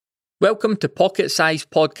Welcome to Pocket Size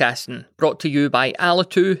Podcasting, brought to you by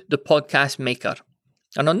Alitu, the podcast maker.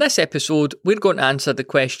 And on this episode, we're going to answer the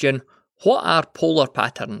question, what are polar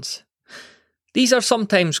patterns? These are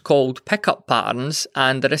sometimes called pickup patterns,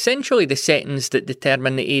 and they're essentially the settings that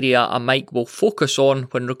determine the area a mic will focus on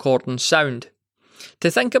when recording sound. To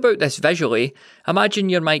think about this visually, imagine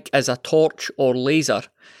your mic as a torch or laser.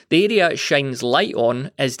 The area it shines light on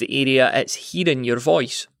is the area it's hearing your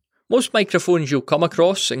voice. Most microphones you'll come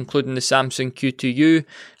across, including the Samson Q2U,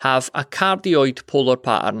 have a cardioid polar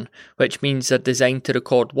pattern, which means they're designed to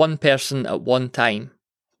record one person at one time.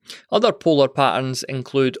 Other polar patterns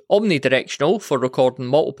include omnidirectional for recording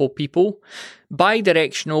multiple people,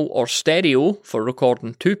 bidirectional or stereo for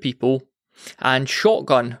recording two people, and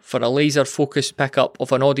shotgun for a laser-focused pickup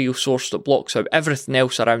of an audio source that blocks out everything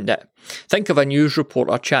else around it. Think of a news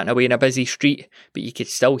reporter chatting away in a busy street, but you could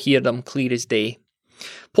still hear them clear as day.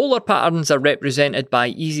 Polar patterns are represented by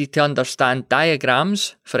easy-to-understand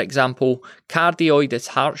diagrams. For example, cardioid is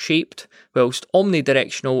heart-shaped, whilst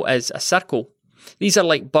omnidirectional is a circle. These are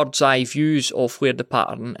like bird's-eye views of where the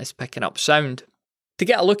pattern is picking up sound. To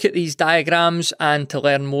get a look at these diagrams and to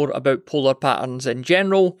learn more about polar patterns in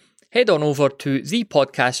general, head on over to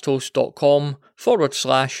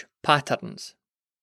thepodcasthost.com/patterns.